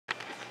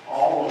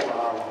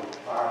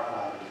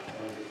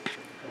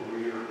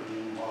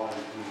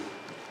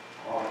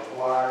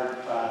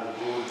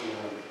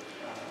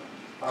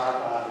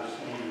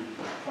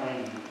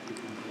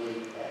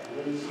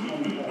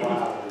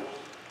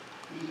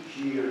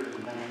to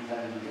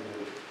maintain their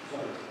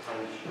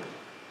certification.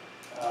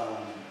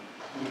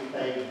 If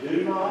they do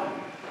not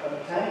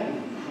obtain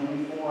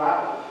 24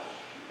 hours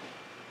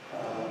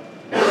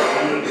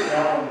in the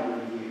calendar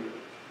year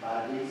by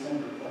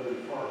December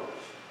 31st,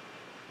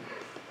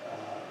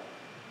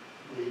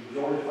 the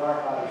Georgia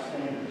Firefighter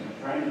Standards and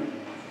Training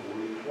Council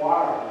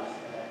requires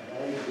that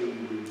they be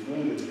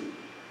removed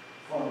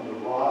from the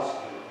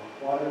roster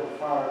of whatever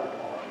fire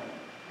department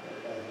that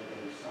they have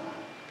been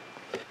assigned.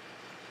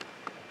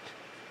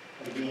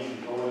 Again,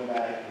 going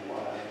back to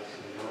what I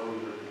said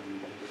earlier, we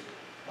just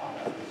talked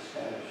about the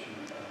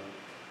establishment of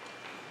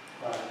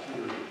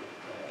criteria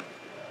that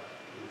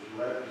is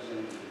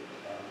representative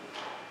of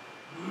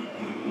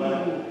a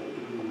level that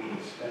we would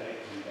expect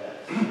and that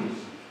citizens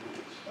would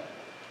expect.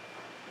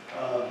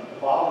 The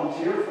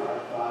volunteer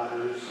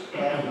firefighters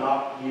have an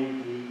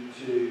opportunity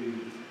to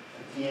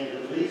attend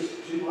at least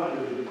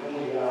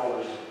 240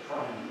 hours of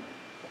training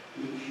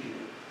each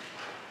year.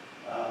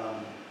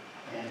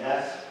 And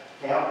that's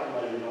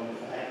calculated on the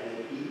fact that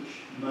each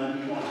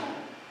Monday night,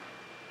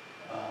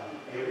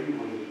 every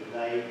week,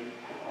 they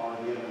are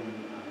given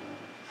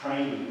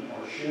training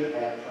or should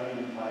have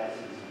training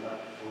classes of up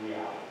to 3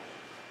 hours.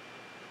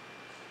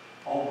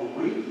 On the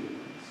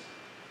weekends,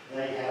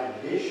 they have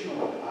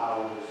additional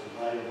hours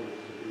available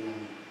to them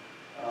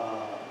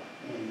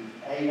in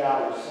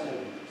 8-hour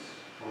segments,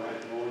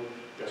 correct, Lloyd?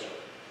 Yes, sir.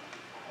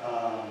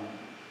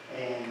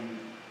 And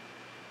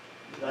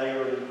they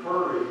are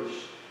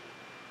encouraged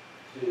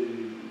to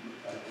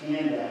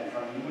attend that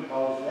training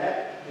because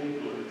that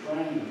particular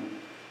training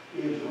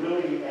is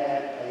really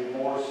at a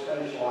more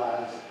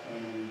specialized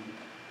and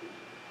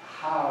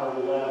higher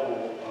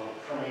level of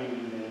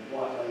training than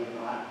what they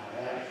might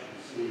perhaps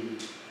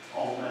receive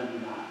on Monday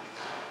nights.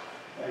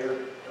 Fair?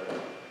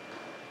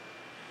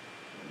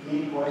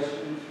 Any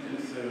questions? And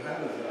so how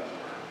does that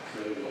work?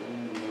 So on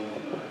the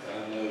Monday nights,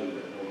 I know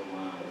that North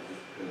Lowndes,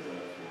 just because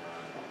that's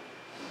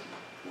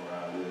where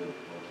I live,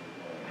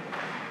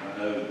 I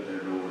know that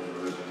their doors are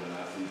open and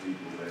I see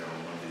people there on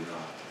Monday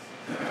nights.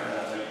 I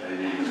think they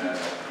even have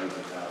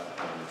open house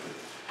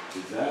appointments.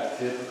 Is that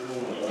typical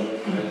of other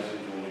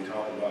stations when we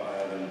talk about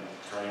having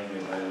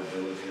training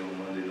availability on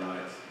Monday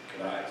nights?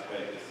 Could I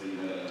expect to see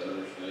that at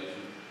other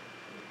stations?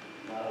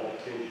 Not only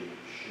could you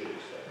should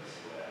expect to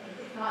see that.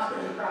 It's not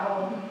a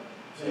problem.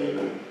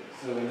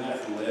 So and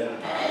that's led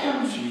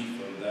by the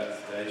chief of that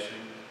station?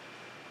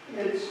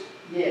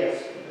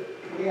 Yes,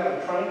 we have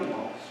a training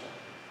officer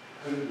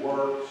who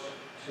works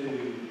to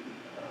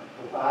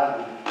provide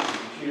the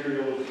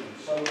materials and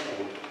so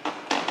forth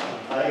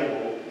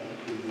available and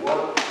to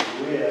work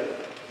with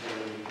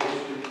the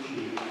district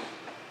chiefs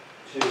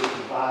to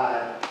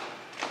provide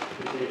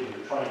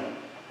particular training.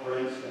 For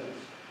instance,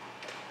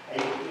 a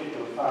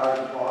particular fire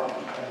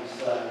department may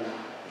say,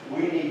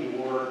 we need to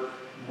work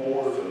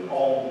more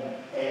on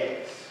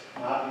X.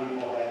 My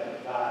people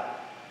haven't got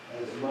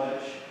as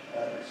much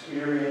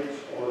experience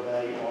or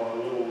they are a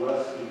little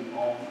rusty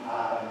on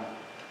item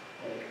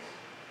X.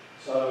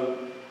 So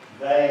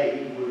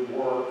they would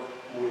work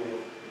with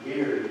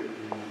Gary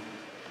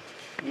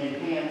to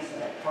enhance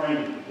that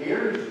training.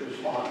 Gary's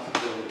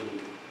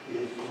responsibility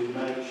is to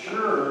make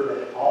sure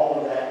that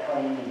all of that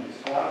training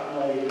is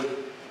calculated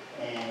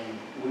and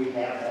we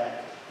have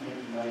that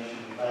information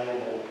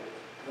available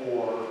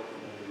for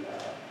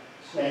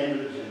the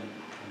standards and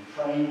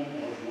training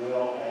as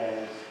well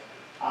as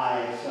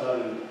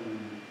ISO when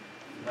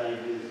they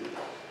visit.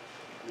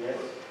 Yes?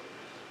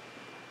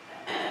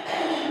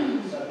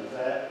 So is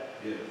that?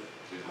 Yes.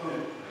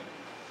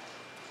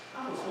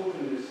 I was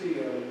hoping to see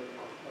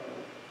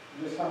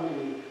just how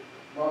many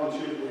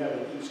volunteers we have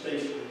at each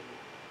station,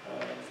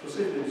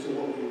 specifically to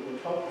what we were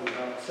talking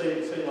about.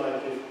 Say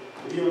like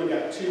if you only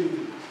got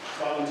 2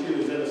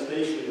 volunteers at a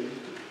station,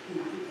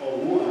 or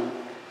 1,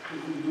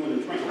 who's doing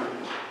the training,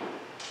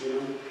 you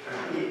know?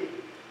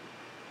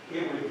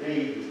 It would be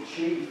the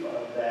chief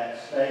of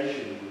that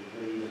station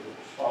would be the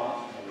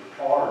responsible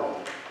party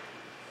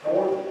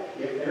for that.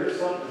 If there's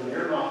something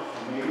they're not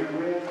familiar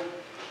with,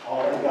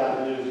 all they've got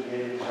to do is get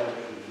in touch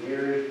with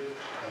Gary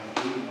and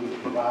he would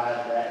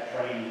provide that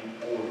training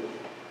for them.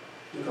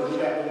 Because we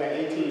got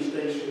 18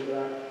 stations,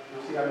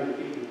 I see how many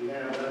people we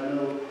have, but I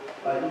know,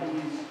 like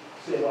you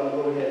said, I'll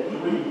go ahead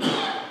and read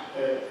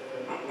at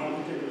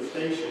one particular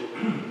station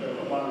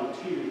of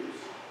volunteers.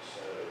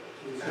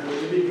 So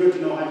it'd be good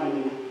to know how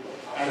many.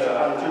 So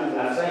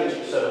I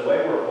think, so the way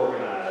we're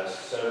organized,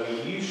 so we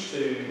used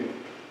to,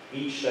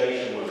 each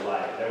station was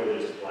like, they were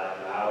just like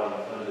an island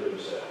unto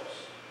themselves.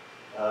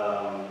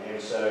 And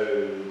so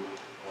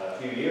a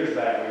few years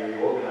back, we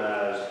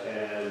reorganized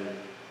and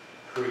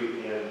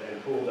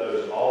pulled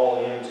those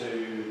all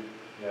into,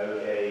 you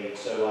know,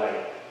 so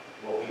like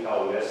what we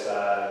call West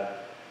Side,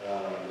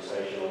 the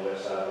station on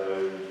West Side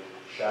Road,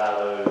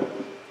 Shiloh,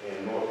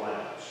 and North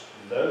Lowndes.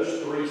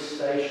 Those 3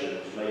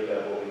 stations make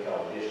up what we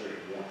call District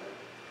 1.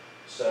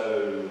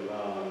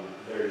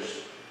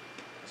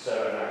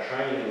 So in our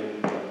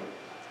training, I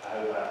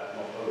hope I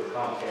don't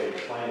overcomplicate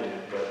explaining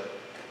it,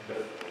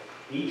 but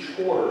each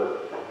quarter,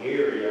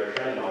 Gary, our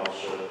training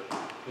officer,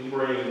 He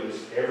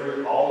brings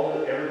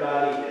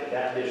everybody at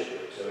that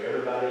district, so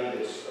everybody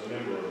that's a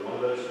member of one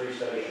of those 3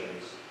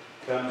 stations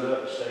comes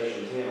up to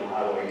Station 10 on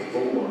Highway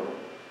 4,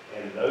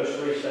 and those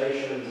 3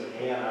 stations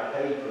and our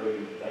paid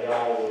crew, they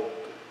all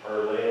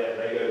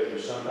they go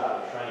through some type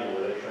of training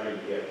where they train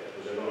together,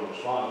 because they're going to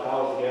respond to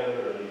calls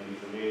together, or they need to be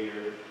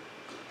familiar,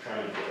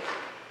 train together.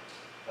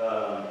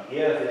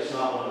 If it's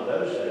not one of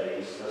those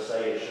days, let's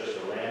say it's just a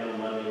random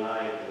Monday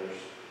night,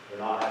 they're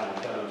not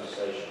having to come to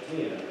Station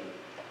 10,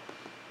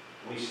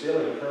 we still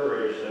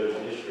encourage those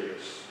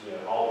districts,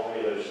 all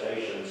 3 of those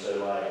stations.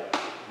 So like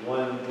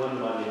one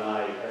Monday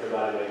night,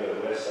 everybody may go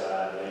to West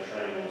Side and they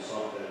train on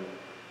something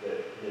that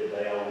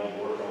they all need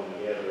to work on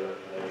together,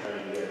 and they train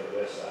together at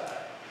West Side.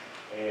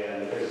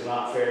 And because it's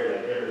not fair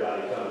that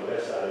everybody come to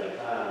West Side at a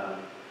time,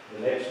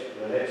 the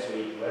next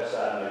week, West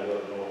Side may go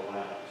up to North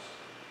Lowndes.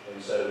 And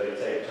so they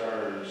take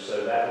turns,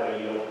 so that way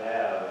you don't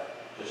have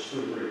just 2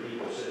 or 3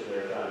 people sitting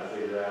there trying to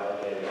figure out,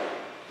 okay,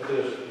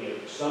 because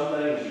some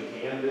things you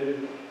can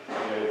do,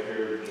 if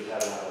you're just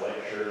having like a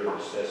lecture or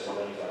discussing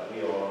things like we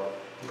are,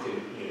 you can,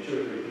 2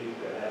 or 3 people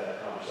can have that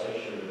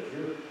conversation, but if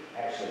you're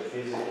actually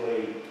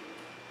physically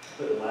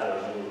putting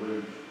ladders on the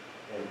roof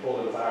and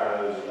pulling fire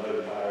hose and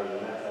loading fires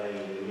and that thing,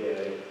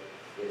 then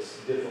it's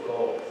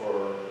difficult for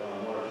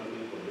 1 or 2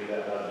 people to do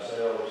that by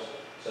themselves.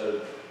 So,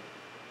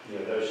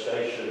 those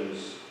stations,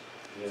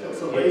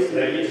 So basically,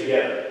 they get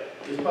together.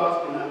 it's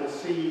possible not to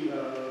see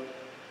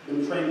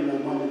them training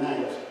on Monday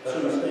nights, That's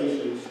certain right.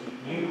 stations.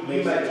 You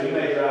may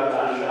drive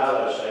by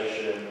Shiloh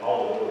Station and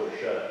all the doors are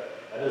shut.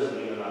 That doesn't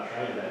mean they're not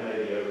training. They may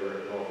be over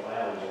at North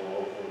Lowndes on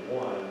Old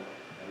 41,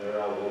 and they're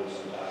all doing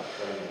some type of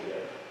training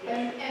together.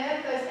 And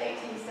of those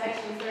 18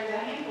 stations, there's a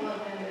handful of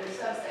them that are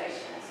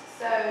substations.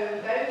 So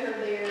those are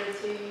there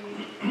to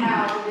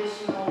house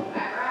additional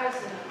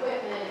apparatus and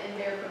equipment and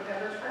there for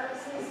coverage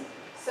purposes.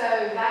 So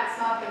that's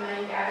not the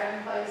main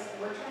gathering place that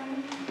we're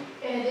training.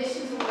 In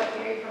addition to what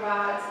Gary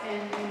provides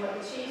and what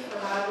the chiefs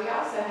provide, we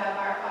also have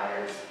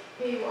firefighters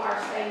who are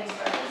state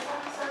instructor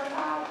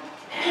certified.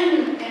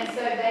 And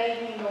so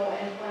they handle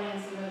and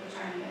plan some of the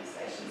training at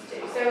stations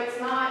too. So it's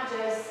not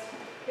just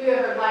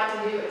whoever would like to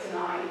do it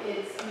tonight.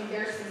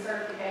 There's some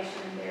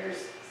certification and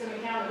there's some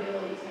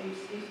accountability to who's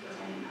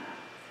presenting that.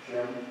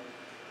 Chairman?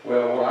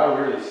 Well, what I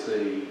really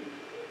see,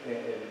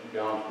 and to be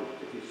honest with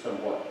you, is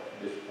somewhat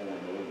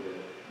disappointing a little bit,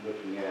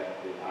 looking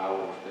at the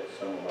hours that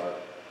some of our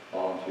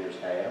volunteers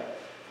have.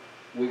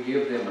 We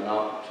give them an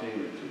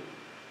opportunity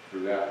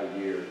throughout the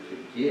year to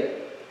get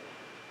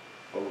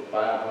over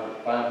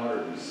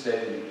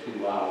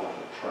 572 hours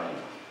of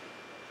training.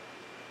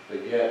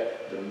 But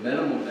yet, the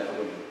minimum that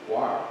we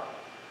require,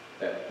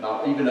 that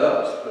not even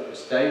us, but the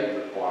state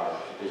requires,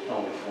 is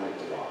only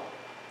 24 hours.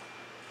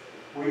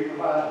 We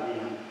provide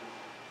them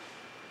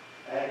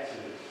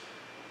access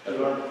to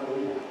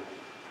 240 hours.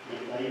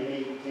 If they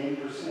meet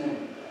 10% of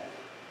that,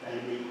 they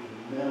meet the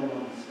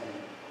minimum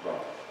standard.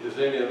 Right. Is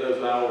any of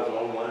those hours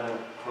online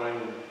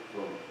training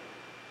from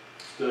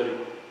study?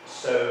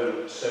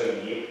 So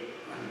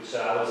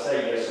I would say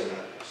yes and no.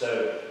 So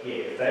yeah,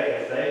 if they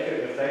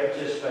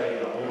participate in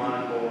an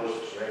online course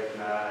that's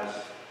recognized,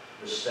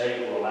 the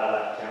state will allow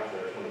that to count for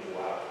their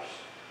 24 hours.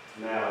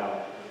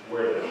 Now,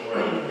 where the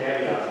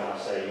caveat I want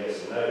to say yes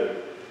and no,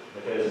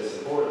 because it's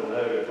important to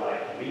know,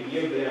 like, we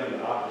give them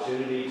an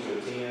opportunity to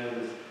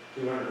attend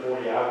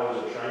 240 hours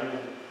of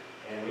training,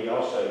 and we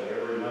also,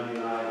 every Monday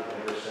night and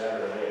every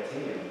Saturday at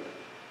 10,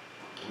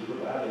 we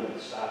provide them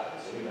with a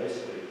stipend. So we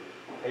basically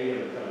pay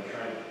them to come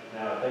train.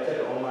 Now, if they take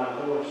an online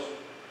course,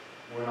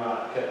 we're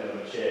not cutting them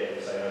a check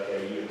and say, okay,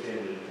 you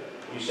attended,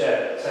 you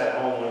sat at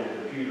home on your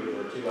computer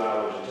for 2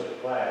 hours and took a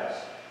class.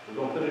 We're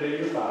going to put it in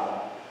your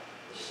file.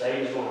 The state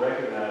is going to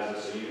recognize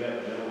it, so you met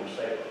the minimum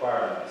state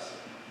requirements,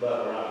 but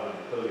we're not going to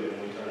include it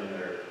when we turn in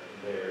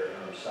their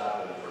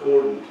stipend.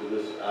 According to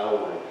this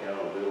hourly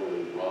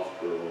accountability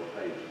roster on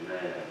page 9,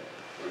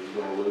 are you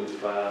going to lose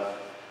 5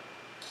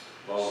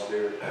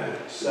 volunteers?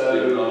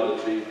 So, Did not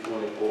achieve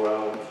 24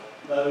 hours?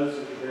 Those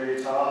at the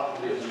very top,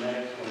 there's an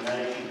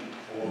explanation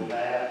for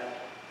that.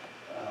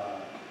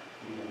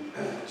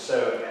 So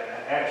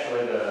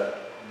actually the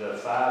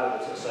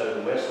 5, so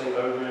the Wesley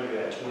Ogren, who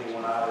had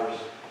 21 hours,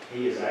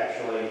 he has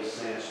actually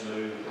since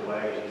moved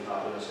away, he's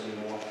not with us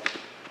anymore.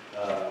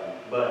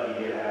 But he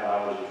did have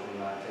hours in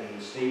 2019.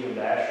 Stephen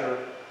Dasher,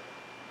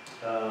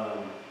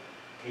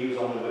 he was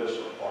only with us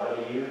for part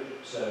of the year,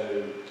 so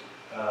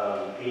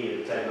he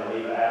had taken a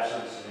leave of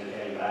absence and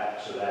then came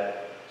back, so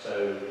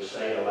the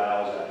state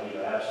allows that leave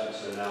of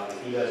absence, and now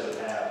if he doesn't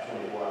have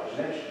 24 hours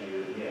next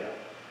year, yeah.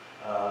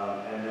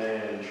 And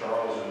then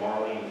Charles and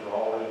Marlene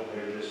Frawley,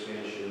 they're just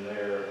finishing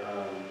their,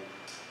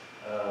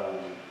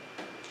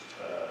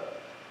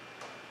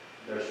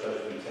 they're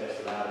supposed to be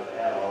tested out if they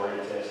haven't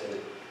already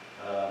tested.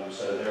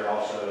 So they're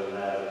also in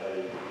that,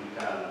 okay, you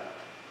kind of,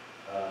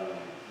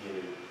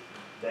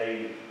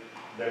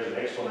 there's an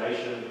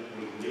explanation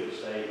we can give the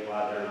state why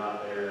they're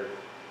not there,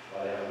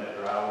 why they haven't met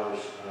their hours.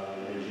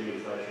 And then Judy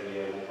Fletcher,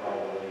 yeah, will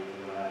probably,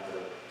 we're going to have to,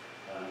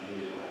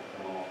 Judy's going to have to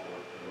come off the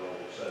roll.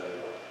 So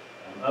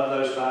of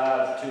those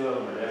 5, 2 of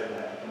them are definitely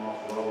have to come off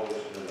the rolls,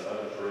 and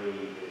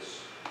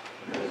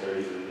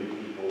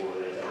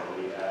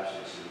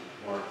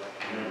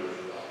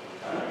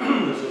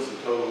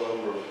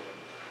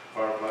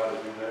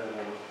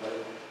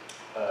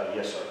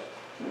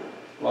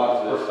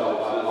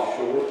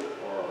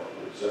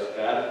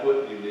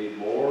need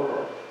more,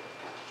 or?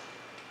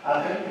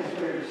 I think it's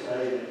fair to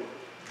say that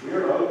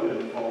we're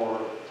open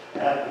for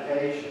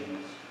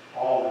applications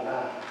all the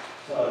time.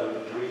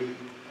 So we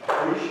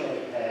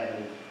appreciate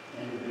having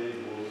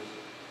individuals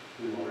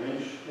who are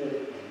interested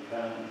in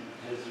coming and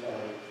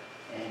participate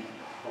and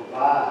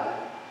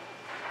provide,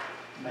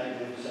 make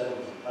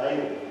themselves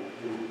available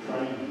through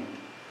training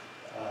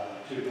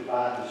to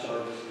provide the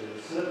service to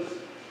the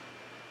citizens.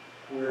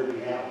 Where we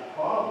have a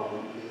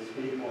problem is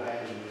people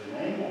having their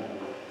name on the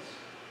list,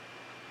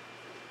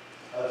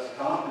 us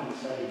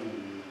compensating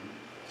them,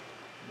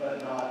 but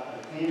not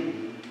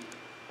attending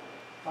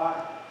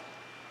fire.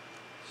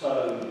 So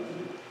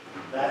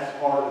that's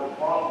part of the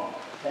problem.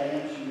 To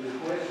answer your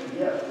question,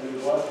 yes, we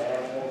would love to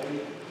have more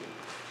people.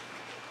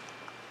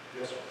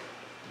 Yes, sir.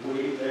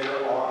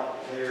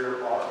 There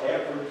are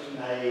efforts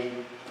made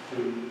to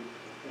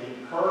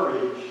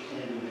encourage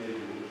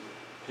individuals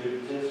to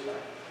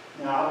participate.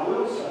 Now, I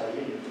will say,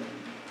 and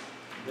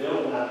Bill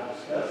and I have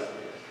discussed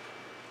this,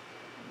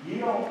 you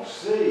don't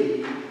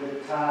see the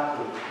type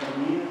of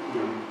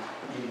community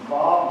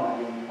involvement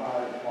in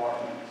fire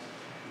departments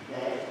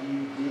that you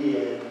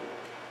did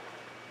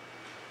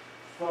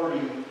 30,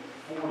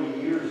 40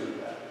 years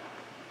ago,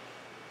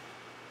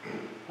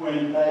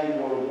 when they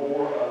were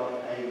more of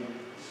a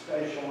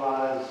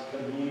specialized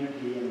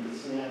community in the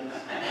sense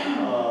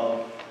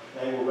of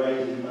they were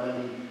raising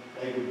money,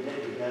 they would get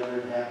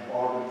together and have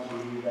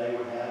barbecue, they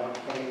would have a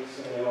cake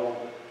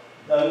sale,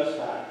 those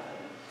type of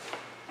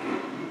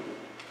things.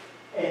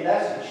 And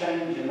that's a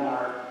change in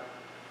our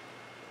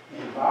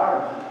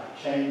environment, a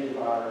change of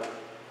our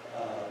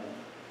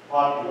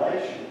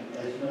population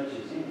as much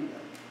as anything.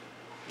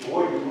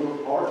 Lloyd, you were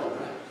part of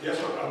that. Yes,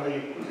 sir. I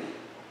mean,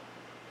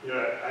 you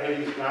know,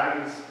 80s,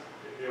 90s,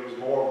 it was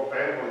more of a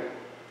family.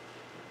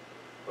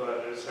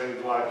 But it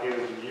seems like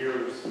as the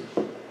years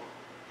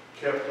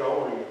kept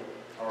going,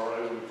 or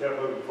as we kept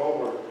moving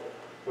forward,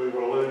 we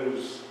would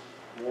lose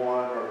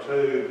one or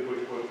two,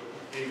 which would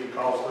even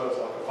cost us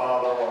like a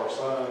father or a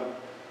son.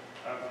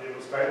 It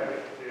was family.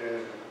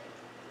 And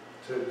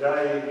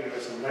today,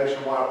 it's a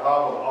nationwide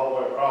problem all the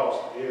way across,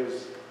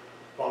 is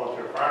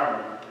volunteer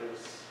firemen.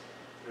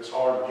 It's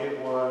hard to get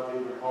one,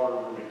 even harder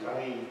to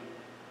retain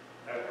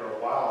after a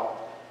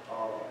while.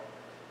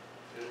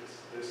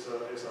 It's a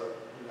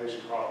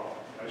nation problem.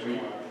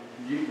 Nationwide.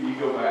 You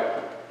go back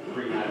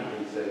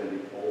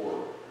pre-1974,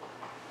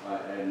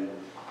 and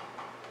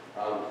I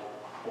was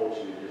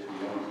fortunate just to be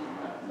young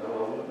enough. No, I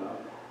would not.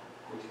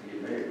 We used to get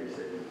married in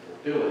 74,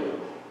 still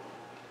young.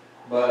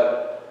 But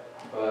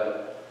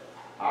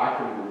I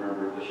can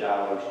remember the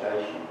Shiloh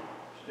Station,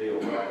 still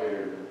right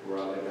there where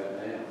I live at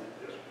now,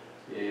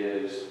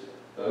 is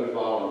those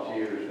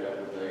volunteers that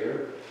were there.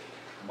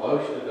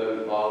 Most of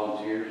those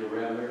volunteers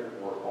around there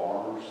were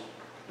farmers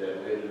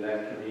that lived in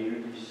that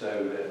community, so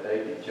that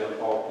they could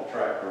jump off the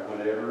tractor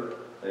whenever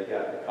they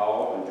got the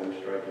call and go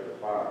straight to the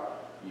fire.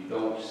 You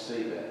don't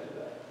see that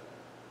today.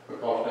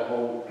 Because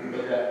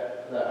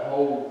that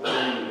whole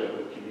thing of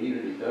the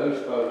community, those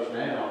folks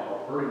now are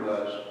pretty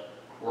much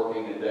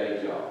working a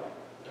day job.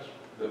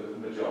 The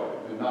majority.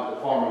 I mean, not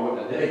the farmer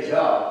wasn't a day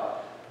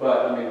job, but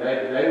I mean they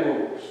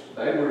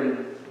were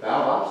in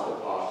Valdosta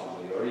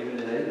possibly, or even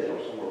in Edel,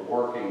 somewhere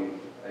working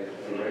a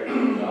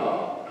regular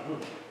job.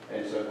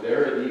 And so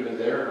their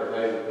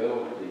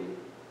availability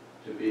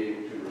to be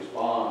able to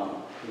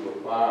respond to a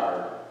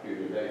fire,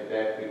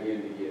 that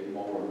began to get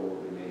more and more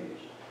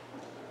diminished.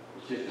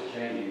 It's just a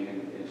changing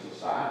in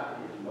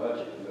society as much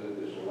as it moves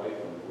us away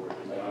from where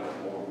it's making it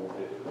more and more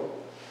difficult.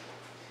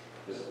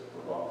 Just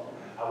for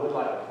volunteers. I would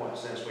like to point,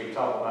 since we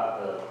talk about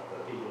the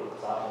people at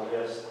the top of the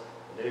list,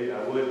 dude, I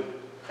would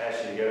ask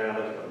you to go down and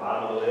look at the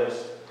bottom of the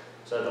list.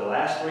 So the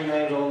last three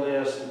names on the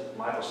list,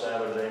 Michael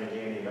Savage, Amy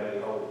Gandy, Bailey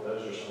Holt,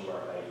 those are some of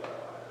our paid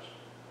firefighters.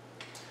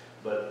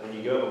 But when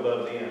you go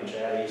above them,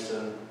 Chad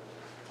Easton,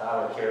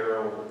 Tyler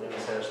Carroll,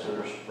 Dennis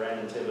Hesters,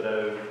 Brandon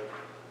Thibodeau,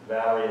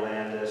 Valerie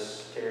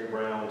Landis, Terry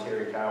Brown,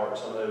 Terry Cowart,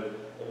 some of those,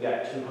 they've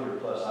got 200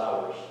 plus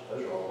hours.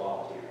 Those are all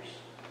volunteers.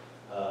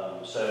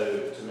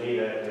 So to me,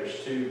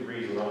 there's two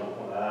reasons I want to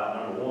point that out.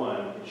 Number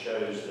one, it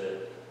shows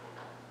that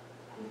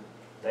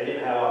they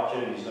didn't have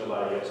opportunities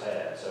nobody else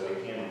had, so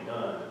it can be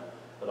done.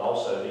 But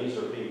also, these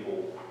are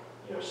people,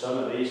 you know, some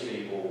of these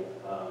people,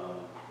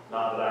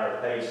 not that our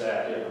paid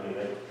staff did, I mean,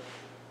 they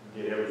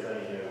did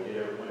everything, you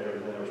know,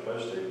 everything they were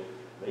supposed to.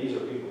 These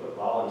are people that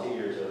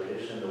volunteers in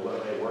addition to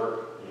what they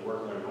work, you know,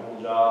 working their normal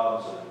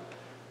jobs and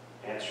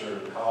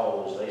answering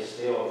calls. They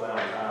still found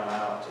time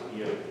out to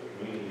give the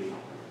community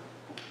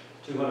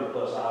 200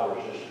 plus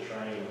hours just to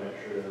train and make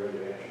sure they're ready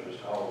to answer those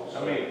calls.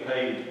 How many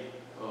paid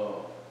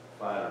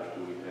fighters do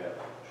we have?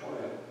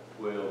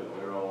 12.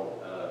 They're all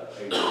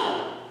 8 on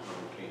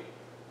the team.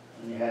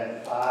 And you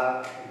had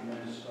 5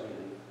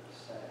 administrative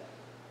staff.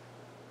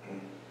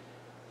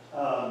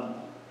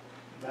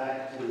 Back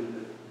to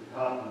the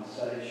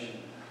compensation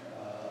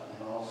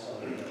and also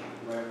the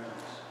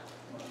reference,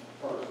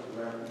 first the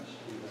reference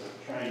to the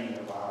training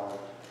of our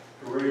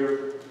career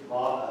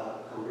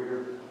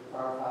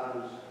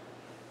firefighters.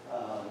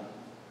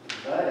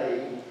 They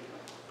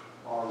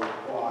are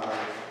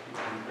required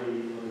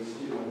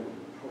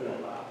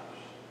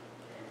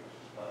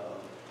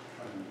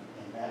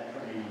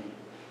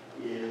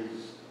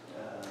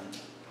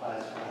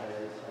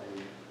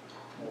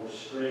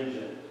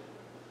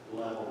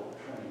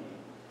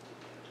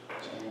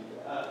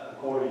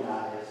according to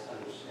ISO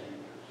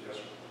standards. Yes,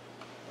 sir.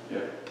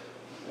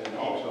 Yeah. And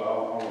also, I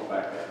want to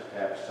back up just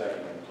half a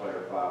second and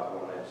clarify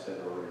what I had said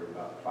earlier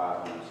about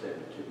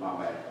 572. My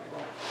math was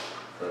wrong.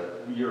 But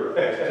you're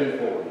at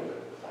 240,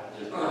 but I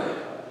just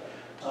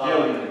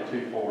still at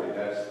 240,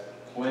 that's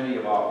plenty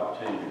of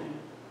opportunity.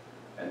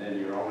 And then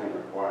you're only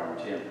requiring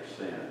 10%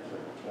 for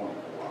 24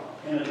 hours.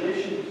 In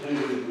addition to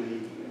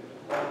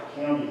what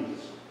the county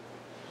is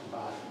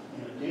providing,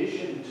 in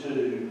addition to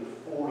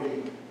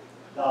 $40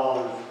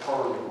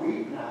 per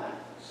weeknight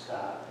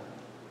stipend,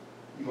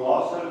 you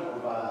also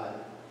provide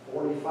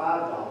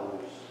 $45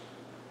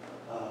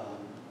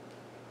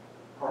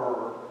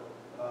 per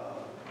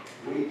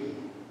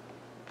weekend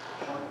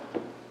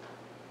training.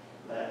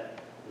 That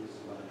is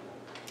available.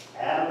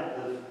 Out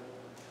of the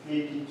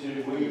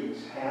 52 weeks,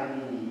 how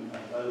many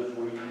of those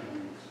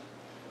weekends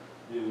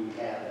do we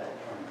have that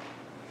training?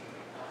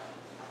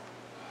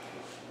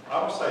 I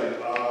would say,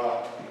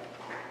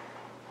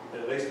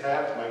 at least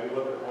half, maybe a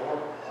little bit more.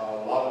 A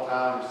lot of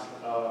times,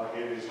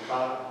 it is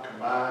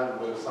combined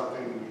with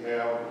something we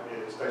have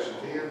at Station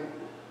 10.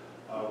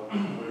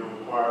 We're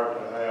required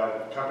to have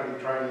company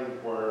training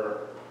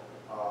where,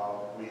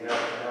 we have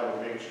to have a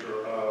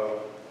mixture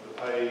of the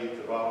paid,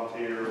 the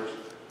volunteers,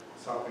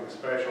 something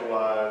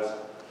specialized.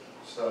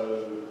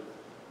 So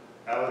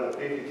out of the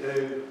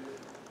 52,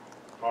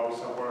 probably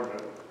somewhere in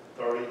the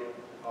 30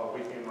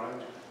 weekend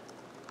range,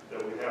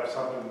 that we have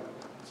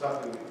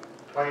something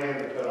planned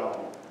to put on.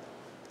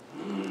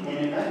 And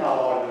it may not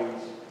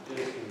always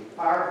just be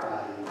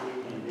firefighting,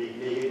 it can be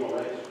vehicle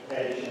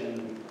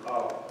extrication.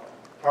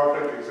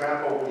 Perfect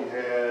example, we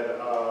had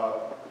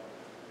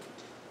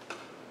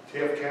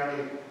Tiff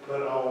County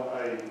put on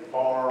a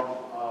farm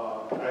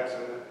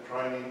accident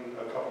training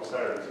a couple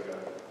Saturdays ago.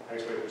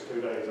 Actually, it was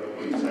 2 days,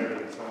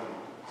 Saturday and Sunday,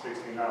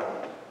 16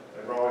 hours.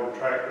 They brought in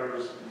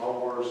tractors,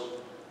 mowers,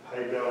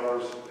 hay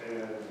balers,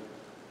 and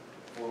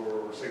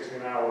for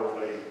 16 hours,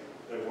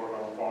 they worked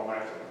on farm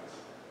accidents.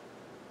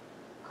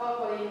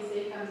 Caldwell EMC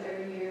comes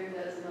every year and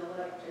does an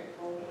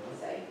electrical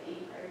safety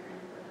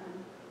program for them.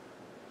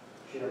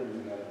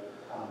 Chairman, you have a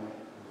comment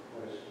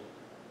or question?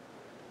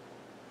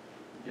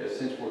 Yes,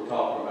 since we're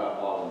talking about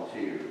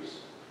volunteers,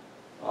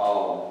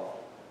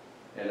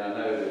 and I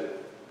know that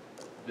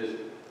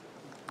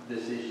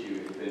this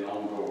issue has been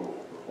ongoing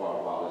for quite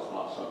a while. It's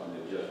not something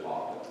that just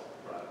popped up.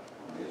 Right.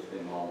 I mean, it's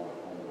been ongoing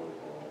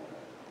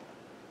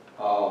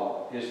for a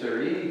long time. Is there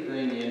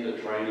anything in the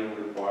training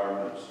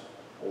requirements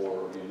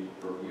or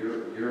from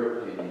your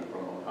opinion,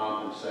 from a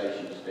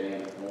compensation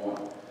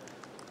standpoint,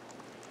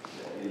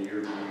 in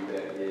your view,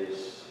 that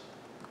is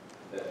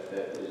a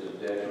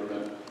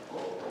detriment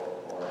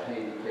or a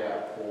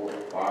handicap for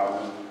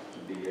firemen to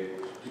be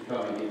able to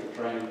come and get the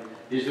training?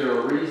 Is there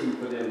a reason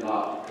for them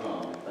not to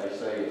come? If they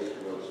say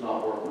it's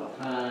not worth my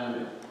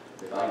time,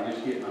 if I can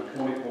just get my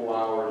 24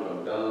 hours,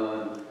 I'm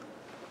done.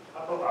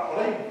 I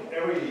believe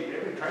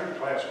every training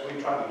class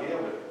we try to give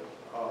it,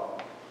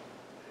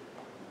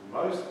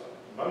 most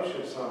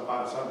should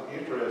find something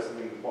interesting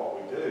in what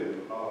we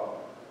do.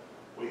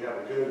 We have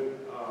a good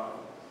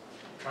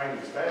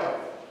training staff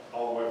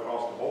all the way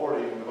across the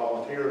board, even the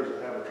volunteers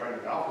that have a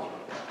training officer.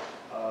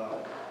 I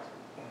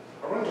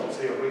really don't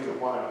see a reason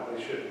why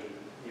they shouldn't,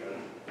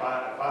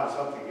 find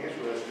something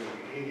interesting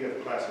in any of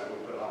the classes we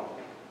put on.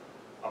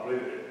 I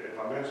believe if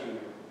I mentioned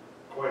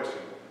the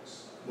question,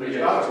 it's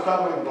not a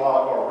stumbling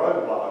block or a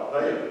roadblock.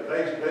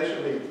 They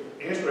should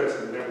be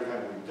interested in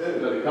everything we do.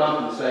 But the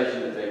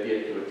compensation that they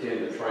get to attend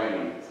the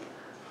training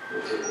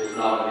is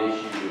not an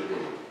issue with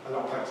them. I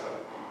don't think so.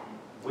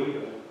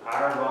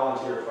 Our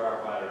volunteer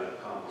firefighters are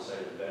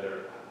compensated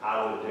better.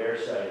 I would dare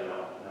say,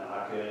 now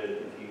I could,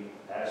 if you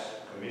ask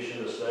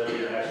commission to study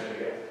and ask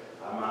me,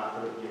 I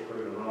might get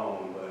proven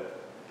wrong, but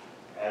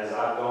as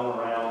I've gone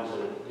around to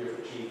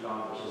different chief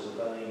conferences and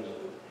things,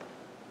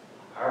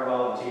 our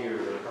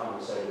volunteers are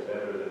compensated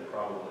better than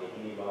probably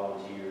any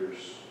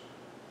volunteers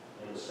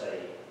in the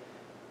state.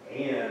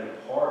 And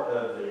part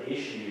of the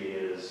issue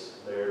is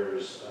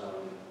there's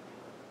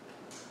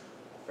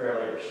Fair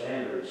Labor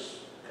Standards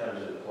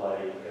comes into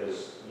play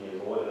because,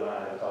 Lloyd and I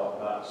have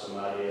talked about some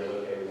ideas,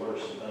 okay, what are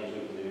some things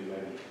we can do to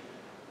maybe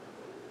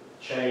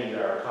change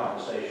our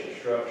compensation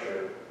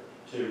structure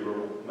to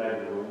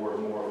maybe reward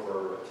more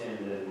for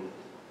attending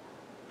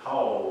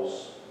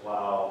calls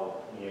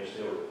while,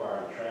 still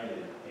requiring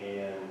training.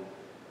 And,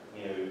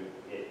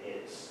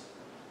 it's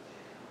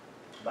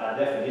by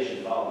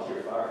definition,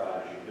 volunteer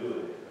firefighters, you do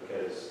it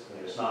because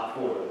it's not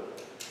for them.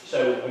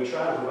 So we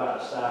try to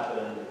provide a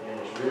stipend, and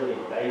it's really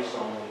based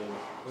on,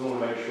 we want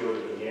to make sure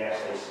that the gas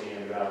they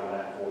spend driving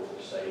back and forth to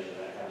the station,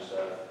 that kind of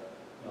stuff.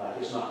 Like,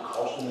 it's not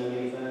costing them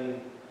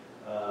anything,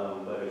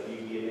 but if you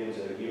get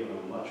into giving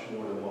them much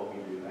more than what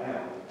we do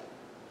now,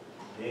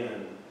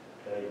 then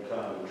they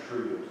become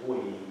true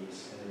employees,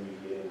 and then you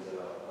get into,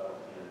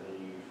 then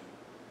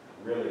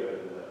you've really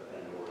opened up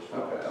Pandora's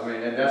box. Okay, I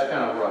mean, and that's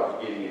kind of what I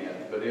was getting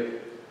at. But if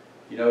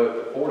the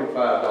 $45,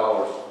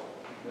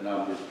 and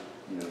I'm just,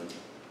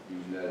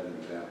 using that as an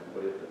example,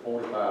 but if the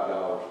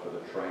 $45 for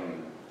the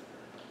training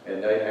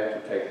and they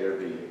have to take their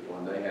vehicle,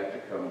 and they have to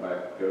come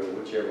back, go to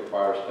whichever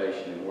fire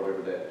station in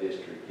whatever that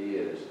district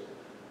is,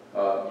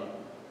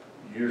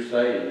 you're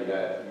saying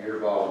that your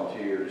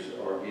volunteers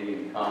are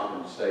getting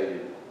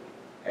compensated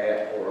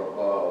at or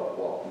above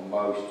what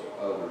most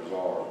others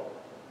are.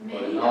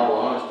 But in all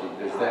honesty,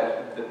 does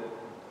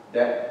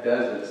that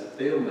doesn't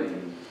still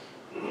mean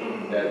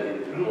that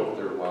it is worth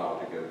their while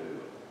to go do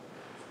it?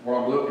 What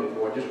I'm looking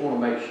for, I just want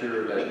to make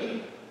sure that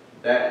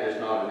that is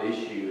not an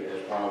issue as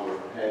why we're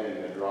having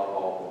a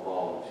drop-off of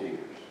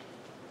volunteers.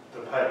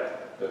 The pay,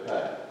 The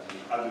pay.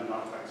 I do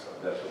not think so.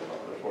 That's what I'm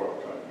trying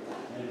to get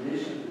at. In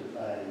addition to the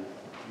pay,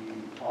 you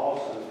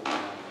also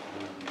have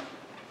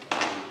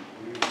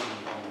you're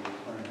on the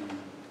training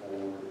for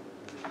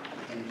the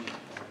pension.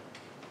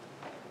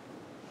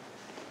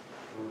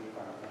 For the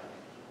firefighter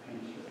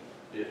pension.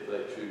 If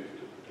they choose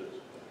to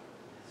participate.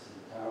 It's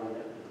entirely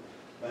up to you.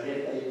 But if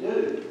they do,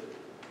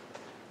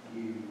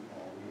 you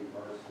are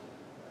reimbursed for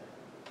that.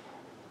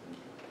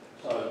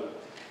 So,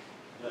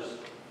 just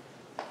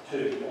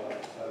two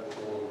points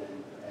overall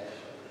and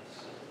Ashley.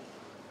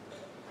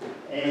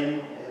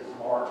 And as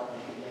Mark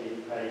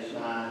indicated, page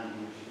 9,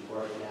 you should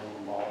break down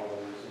all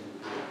those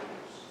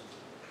individuals.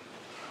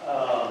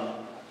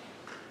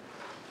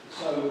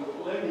 So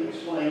let me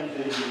explain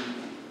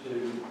to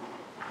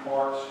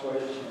Mark's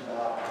question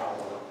about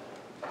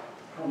our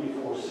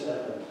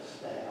 24/7